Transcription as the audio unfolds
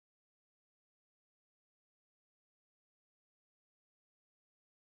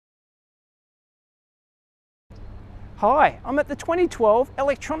Hi, I'm at the 2012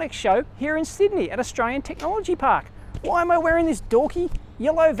 Electronex Show here in Sydney at Australian Technology Park. Why am I wearing this dorky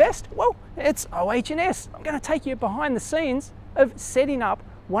yellow vest? Well, it's OH&S. I'm going to take you behind the scenes of setting up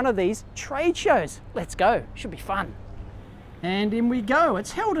one of these trade shows. Let's go, should be fun. And in we go.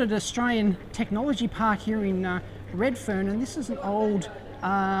 It's held at Australian Technology Park here in Redfern, and this is an old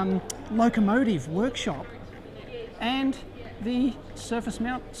locomotive workshop. And the Surface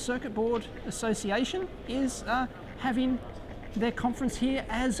Mount Circuit Board Association is having their conference here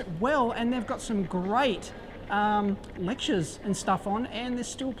as well, and they've got some great lectures and stuff on, and there's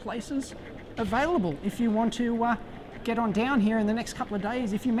still places available if you want to get on down here in the next couple of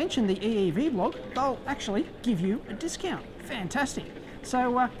days. If you mention the EEVblog, they'll actually give you a discount. Fantastic.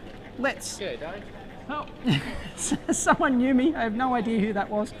 So let's... Yeah, Dave. Oh, someone knew me. I have no idea who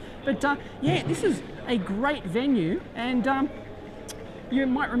that was. But yeah, this is a great venue, and you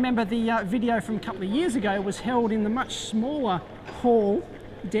might remember the video from a couple of years ago was held in the much smaller hall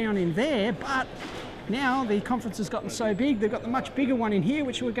down in there, but now the conference has gotten so big, they've got the much bigger one in here,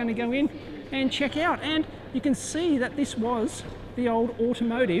 which we're going to go in and check out. And you can see that this was the old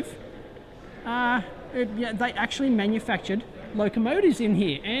automotive. Yeah, they actually manufactured locomotives in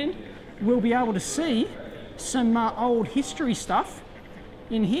here, and we'll be able to see some old history stuff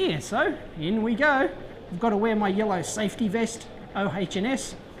in here. So in we go. I've got to wear my yellow safety vest,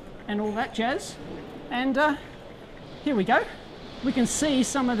 OH&S, and all that jazz. And here we go. We can see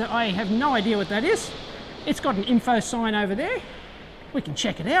some of the, I have no idea what that is. It's got an info sign over there. We can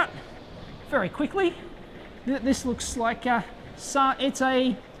check it out very quickly. This looks like it's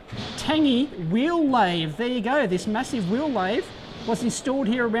a tangy wheel lathe. There you go. This massive wheel lathe was installed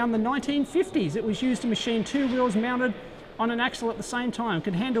here around the 1950s. It was used to machine two wheels mounted on an axle at the same time.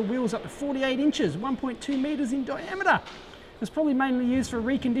 Could handle wheels up to 48 inches, 1.2 meters in diameter. It was probably mainly used for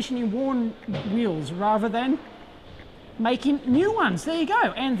reconditioning worn wheels rather than making new ones. There you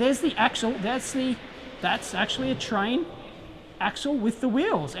go. And there's the axle. That's actually a train axle with the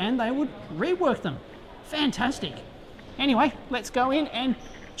wheels, and they would rework them. Fantastic. Anyway, let's go in and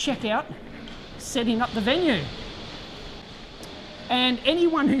check out setting up the venue. And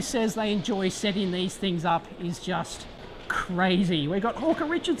anyone who says they enjoy setting these things up is just crazy. We've got Hawker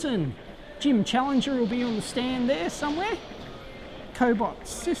Richardson. Jim Challenger will be on the stand there somewhere. Cobot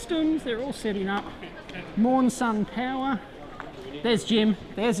Systems, they're all setting up. Morn Sun Power. There's Jim.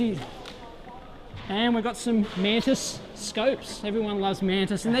 There's his. And we've got some Mantis scopes. Everyone loves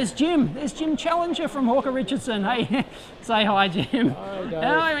Mantis. And there's Jim. There's Jim Challenger from Hawker Richardson. Hey, say hi, Jim.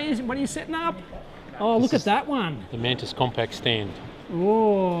 Hi, what are you setting up? Oh, look at that one. The Mantis compact stand.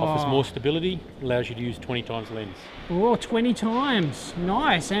 Oh. Offers more stability, allows you to use 20 times lens. Oh, 20 times.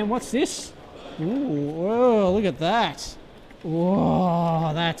 Nice. And what's this? Ooh, whoa, look at that.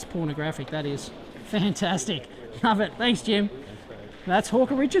 Whoa, that's pornographic. That is fantastic. Love it. Thanks, Jim. That's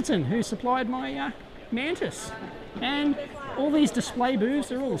Hawker Richardson, who supplied my Mantis. And all these display booths,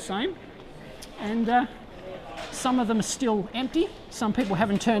 they're all the same. And some of them are still empty. Some people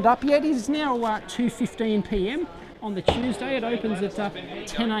haven't turned up yet. It is now 2:15 p.m. on the Tuesday. It opens at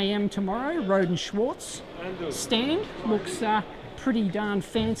 10 a.m. tomorrow. Roden Schwartz stand looks pretty darn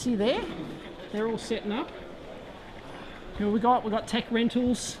fancy there. They're all setting up. Here we've got tech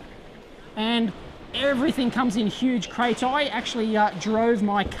rentals, and everything comes in huge crates. I actually drove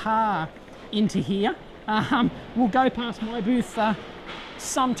my car into here. We'll go past my booth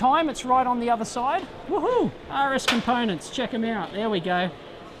sometime. It's right on the other side. Woohoo! RS Components, check them out. There we go.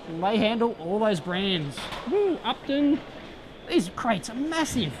 And they handle all those brands. Woo, Upton. These crates are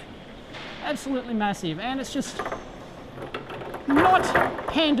massive. Absolutely massive. And it's just not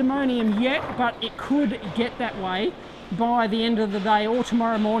pandemonium yet, but it could get that way by the end of the day or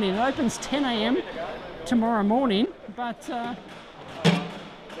tomorrow morning. It opens 10 a.m. tomorrow morning, but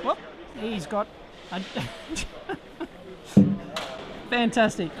whoop, he's got a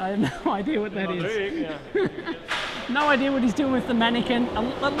fantastic. I have no idea what that is. No idea what he's doing with the mannequin.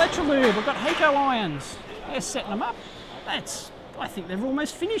 Electrolube, we've got Heiko irons. They're setting them up. I think they've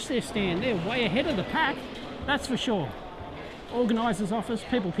almost finished their stand. They're way ahead of the pack, that's for sure. Organiser's office,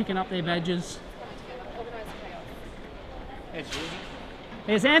 people picking up their badges.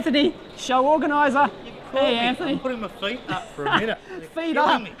 There's Anthony, show organiser. Hey, Anthony. I'm putting my feet up for a minute. Feet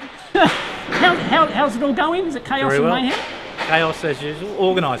up. How's it all going? Is it chaos and mayhem? Chaos as usual.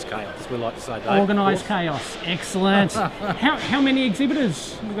 Organised chaos, we like to say, Dave. Organised chaos. Excellent. How many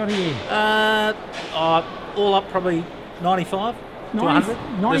exhibitors have we got here? All up probably 95 to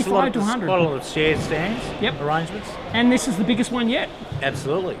 100. 95 to 100. Quite a lot of shared stands, arrangements. And this is the biggest one yet?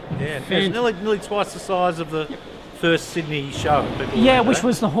 Absolutely, yeah. It's nearly twice the size of the first Sydney show. Yeah, which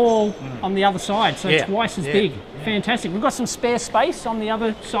was the hall on the other side, so twice as big. Fantastic. We've got some spare space on the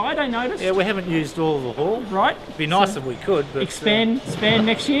other side, I noticed. Yeah, we haven't used all of the hall. Right. It'd be nice if we could, but expand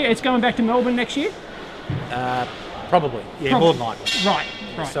next year. It's going back to Melbourne next year. Probably. Yeah, more than likely. Right.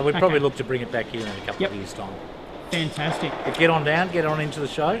 So we'd probably look to bring it back here in a couple of years' time. Fantastic. But get on into the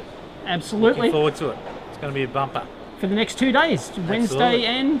show. Absolutely. Looking forward to it. It's going to be a bumper. For the next 2 days, Wednesday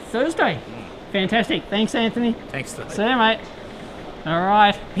and Thursday. Fantastic. Thanks, Anthony. Thanks, Steve. See you, mate. All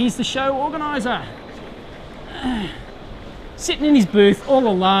right, here's the show organiser. Sitting in his booth all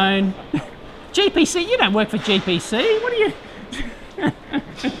alone. GPC, you don't work for GPC. What are you...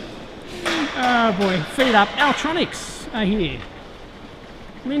 Oh boy, feed up. Electronex are here.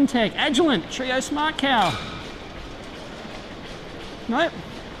 Lintech, Agilent, Trio Smart Cow. Nope.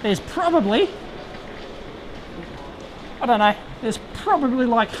 There's probably... I don't know. There's probably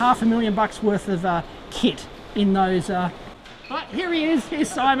like $500,000 worth of kit in those. But here he is. Here's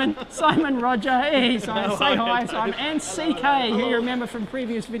Simon. Simon Roger. Hey, Simon. Say hi, Simon. And CK, who you remember from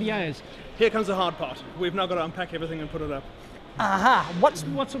previous videos. Here comes the hard part. We've now got to unpack everything and put it up. Aha. What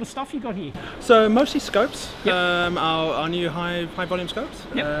sort of stuff you got here? So mostly scopes. Yep. Our new high volume scopes.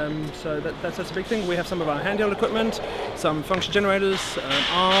 Yep. So that's a big thing. We have some of our handheld equipment, some function generators,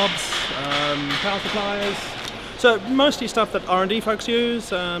 ARBs, power supplies. So mostly stuff that R&D folks use,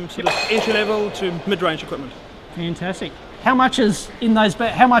 sort of entry level to mid-range equipment. Fantastic. How much is in those?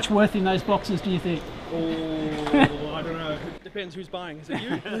 How much worth in those boxes do you think? Oh, I don't know. It depends who's buying. Is it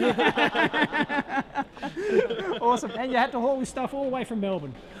you? Awesome. And you had to haul this stuff all the way from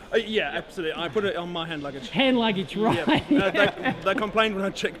Melbourne. Yeah, absolutely. I put it on my hand luggage. Hand luggage, right? Yeah. They complained when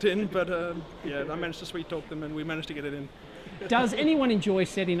I checked in, but yeah, I managed to sweet talk them and we managed to get it in. Does anyone enjoy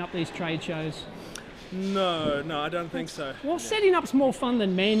setting up these trade shows? No, I don't think so. Well, setting up's more fun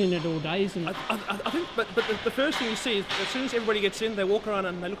than manning it all day, isn't it? I think, but the first thing you see is as soon as everybody gets in, they walk around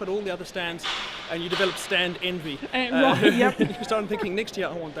and they look at all the other stands, and you develop stand envy. Right, yep. You start thinking, next year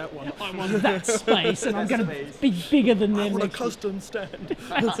I want that one. I want that space, and I'm going to be bigger than them. I want a custom stand.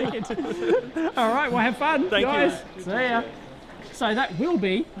 That's it. All right, well, have fun, guys. You. See ya. So that will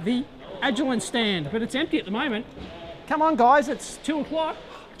be the Agilent stand, but it's empty at the moment. Come on, guys, it's 2 o'clock.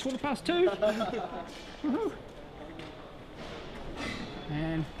 2:15.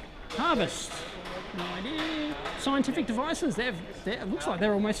 And harvest. No idea. Scientific devices. It looks like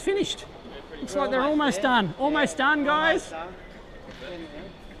they're almost finished. Looks like they're almost done. Almost done, guys.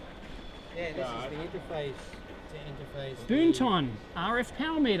 Yeah, this is the interface. Boonton RF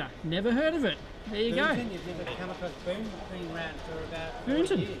power meter. Never heard of it. There you go. You've never come across Boon? Been around for about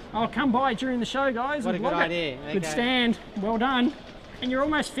Boonton. I'll come by during the show, guys. What a and good vlog it. idea. Good Okay. stand. Well done. And you're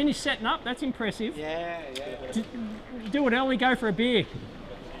almost finished setting up. That's impressive. Yeah. Do it early, go for a beer.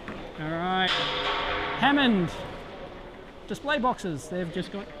 All right. Hammond. Display boxes. They've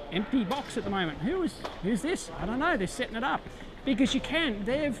just got empty box at the moment. Who's this? I don't know. They're setting it up. Because you can.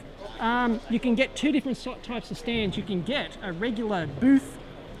 You can get two different types of stands. You can get a regular booth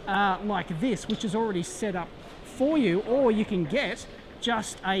like this, which is already set up for you, or you can get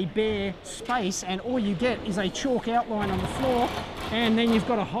just a bare space and all you get is a chalk outline on the floor, and then you've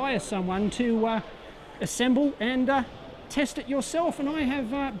got to hire someone to assemble and test it yourself. And I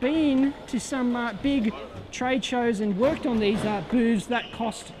have been to some big trade shows and worked on these booths that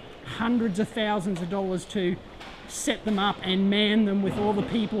cost hundreds of thousands of dollars to set them up and man them with all the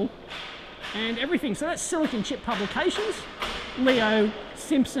people and everything. So that's Silicon Chip Publications. Leo,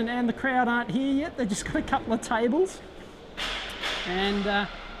 Simpson and the crowd aren't here yet. They've just got a couple of tables. And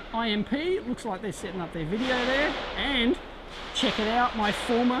IMP, looks like they're setting up their video there. And check it out, my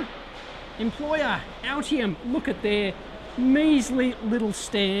former employer, Altium. Look at their measly little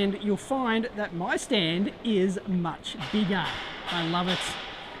stand. You'll find that my stand is much bigger. I love it.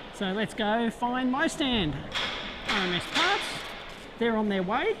 So let's go find my stand. RMS parts, they're on their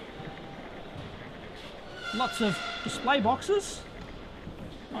way. Lots of display boxes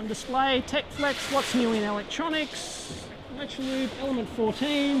on display. TechFlex, what's new in electronics? Electrolube, Element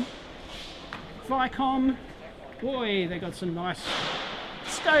 14, Vicom. Boy, they got some nice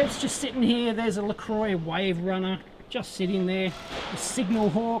scopes just sitting here. There's a LaCroix Wave Runner just sitting there. A Signal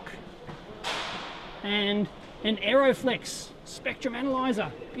Hawk and an Aeroflex spectrum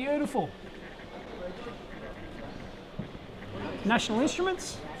analyzer. Beautiful. National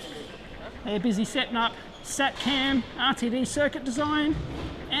Instruments. They're busy setting up SATCAM, RTD circuit design,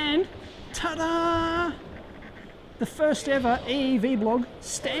 and ta-da! The first ever EEVblog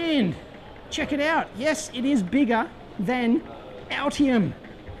stand. Check it out. Yes, it is bigger than Altium.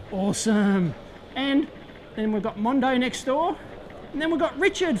 Awesome. And then we've got Mondo next door. And then we've got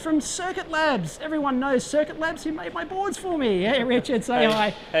Richard from Circuit Labs. Everyone knows Circuit Labs, who made my boards for me. Hey, Richard, say hi.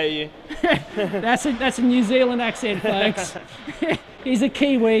 Hey, That's a New Zealand accent, folks. He's a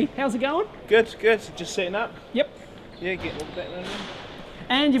Kiwi. How's it going? Good, good. Just setting up. Yep. Yeah, get all the background in.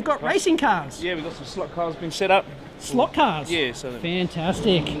 And you've got racing cars. Yeah, we've got some slot cars being set up. Slot cars? Yeah, so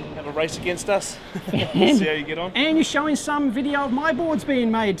fantastic. Have a race against us. See how you get on. And you're showing some video of my boards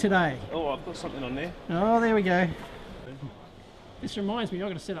being made today. Oh, I've got something on there. Oh, there we go. This reminds me, I've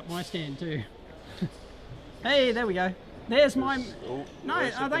got to set up my stand too. Hey, there we go. There's my... Oh, no,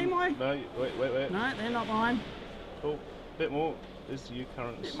 are they mine? No, wait. No, they're not mine. Oh, bit more. There's the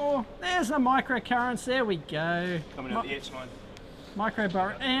U-currents. Bit more. There's the microcurrents. There we go. Coming out the edge line.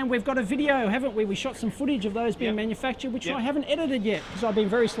 Microburr. And we've got a video, haven't we? We shot some footage of those being manufactured, which I haven't edited yet because I've been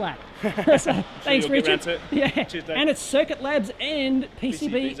very slack. So, thanks, Richard. Yeah. Cheers, Dave. And it's Circuit Labs and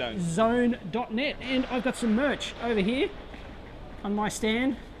PCBzone.net. And I've got some merch over here on my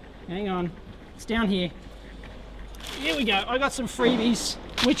stand. Hang on. It's down here. Here we go. I got some freebies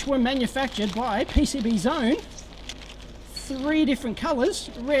which were manufactured by PCB Zone. 3 different colours,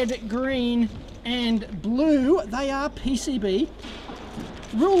 red, green and blue. They are PCB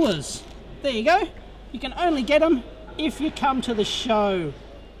rulers. There you go. You can only get them if you come to the show.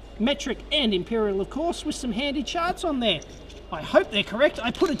 Metric and imperial, of course, with some handy charts on there. I hope they're correct. I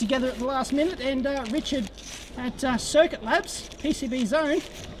put it together at the last minute, and Richard at Circuit Labs, PCB Zone,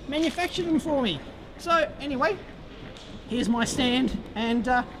 manufactured them for me. So anyway, here's my stand, and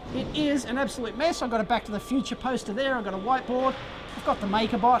it is an absolute mess. I've got a Back to the Future poster there, I've got a whiteboard, I've got the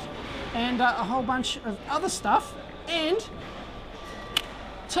MakerBot, and a whole bunch of other stuff, and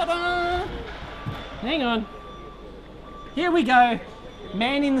ta-da! Hang on. Here we go.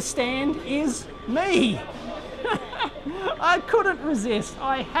 Man in the stand is me. I couldn't resist.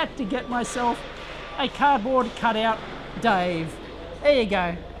 I had to get myself a cardboard cutout Dave. There you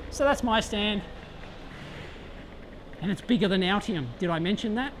go. So that's my stand. And it's bigger than Altium. Did I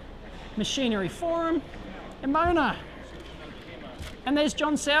mention that? Machinery Forum, Emona. And there's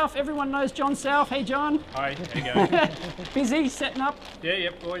John South. Everyone knows John South. Hey, John. Hi, how you going? Busy setting up? Yeah,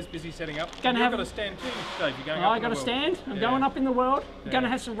 yep, always busy setting up. You've got a stand too, Dave. You're going up I in got the a world. stand. I'm going up in the world. I'm going to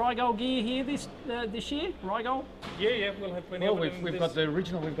have some Rigol gear here this year. Rigol. Yeah, we'll have plenty Well, of it. we've got the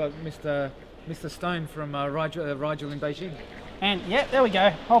original. We've got Mr. Stone from Rigel in Beijing. And yeah, there we go.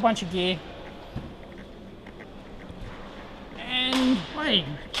 Whole bunch of gear. And wait,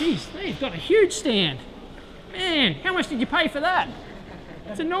 geez, they've got a huge stand. Man, how much did you pay for that?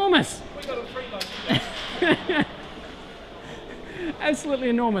 It's enormous. We got a free lunch. Absolutely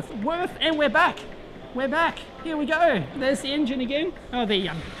enormous. Worth, and we're back. We're back. Here we go. There's the engine again. Oh, the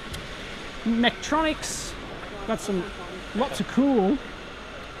Electronex. Got some lots of cool.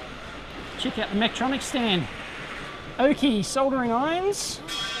 Check out the Electronex stand. Oki soldering irons.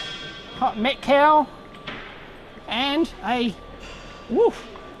 Hot Met Cow. And a, woof,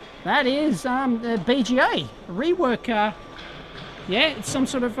 that is a BGA, a rework, yeah, it's some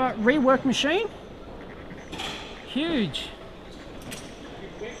sort of rework machine. Huge.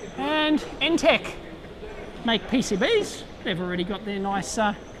 And Entech make PCBs. They've already got their nice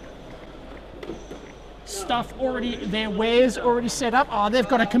stuff already, their wares already set up. Oh, they've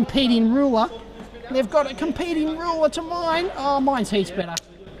got a competing ruler. They've got a competing ruler to mine. Oh, mine's heaps better.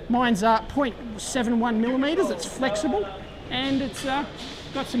 Mine's 0.71 millimeters, it's flexible, and it's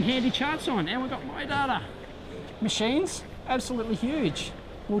got some handy charts on, and we've got my data. Machines, absolutely huge.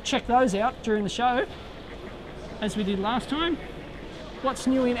 We'll check those out during the show, as we did last time. What's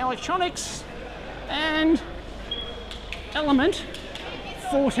new in electronics, and Element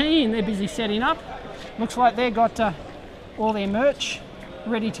 14, they're busy setting up. Looks like they've got all their merch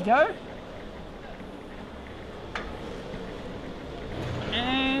ready to go.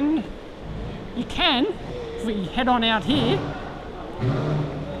 And you can, if we head on out here,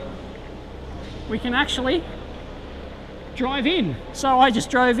 we can actually drive in. So I just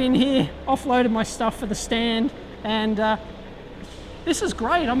drove in here, offloaded my stuff for the stand, and this is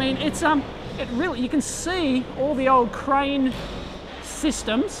great. I mean, it's it really, you can see all the old crane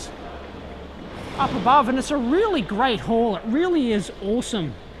systems up above, and it's a really great haul. It really is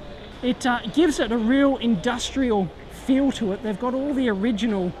awesome. It gives it a real industrial feel to it. They've got all the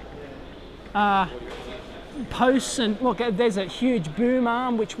original posts, and look, there's a huge boom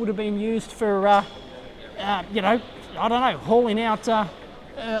arm which would have been used for you know, I don't know, hauling out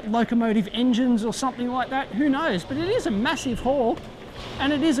locomotive engines or something like that, who knows, but it is a massive haul,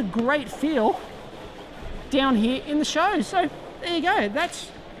 and it is a great feel down here in the show. So there you go, that's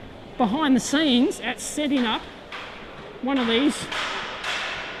behind the scenes at setting up one of these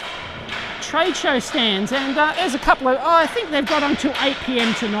trade show stands, and there's a couple of, I think they've got until 8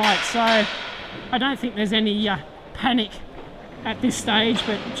 PM tonight, so I don't think there's any panic at this stage,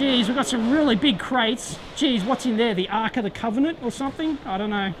 but geez, we've got some really big crates. Geez, what's in there? The Ark of the Covenant or something? I don't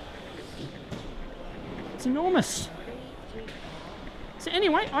know. It's enormous. So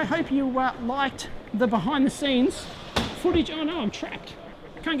anyway, I hope you liked the behind the scenes footage. Oh no, I'm trapped.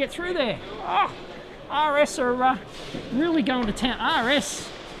 Can't get through there. Oh, RS are really going to town. RS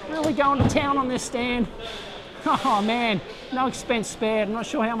really going to town on this stand. Oh man, no expense spared. I'm not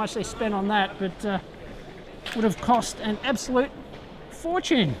sure how much they spent on that, but would have cost an absolute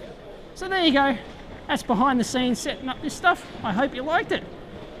fortune. So there you go. That's behind the scenes setting up this stuff. I hope you liked it.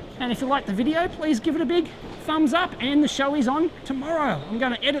 And if you liked the video, please give it a big thumbs up, and the show is on tomorrow. I'm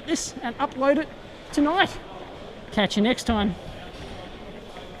going to edit this and upload it tonight. Catch you next time.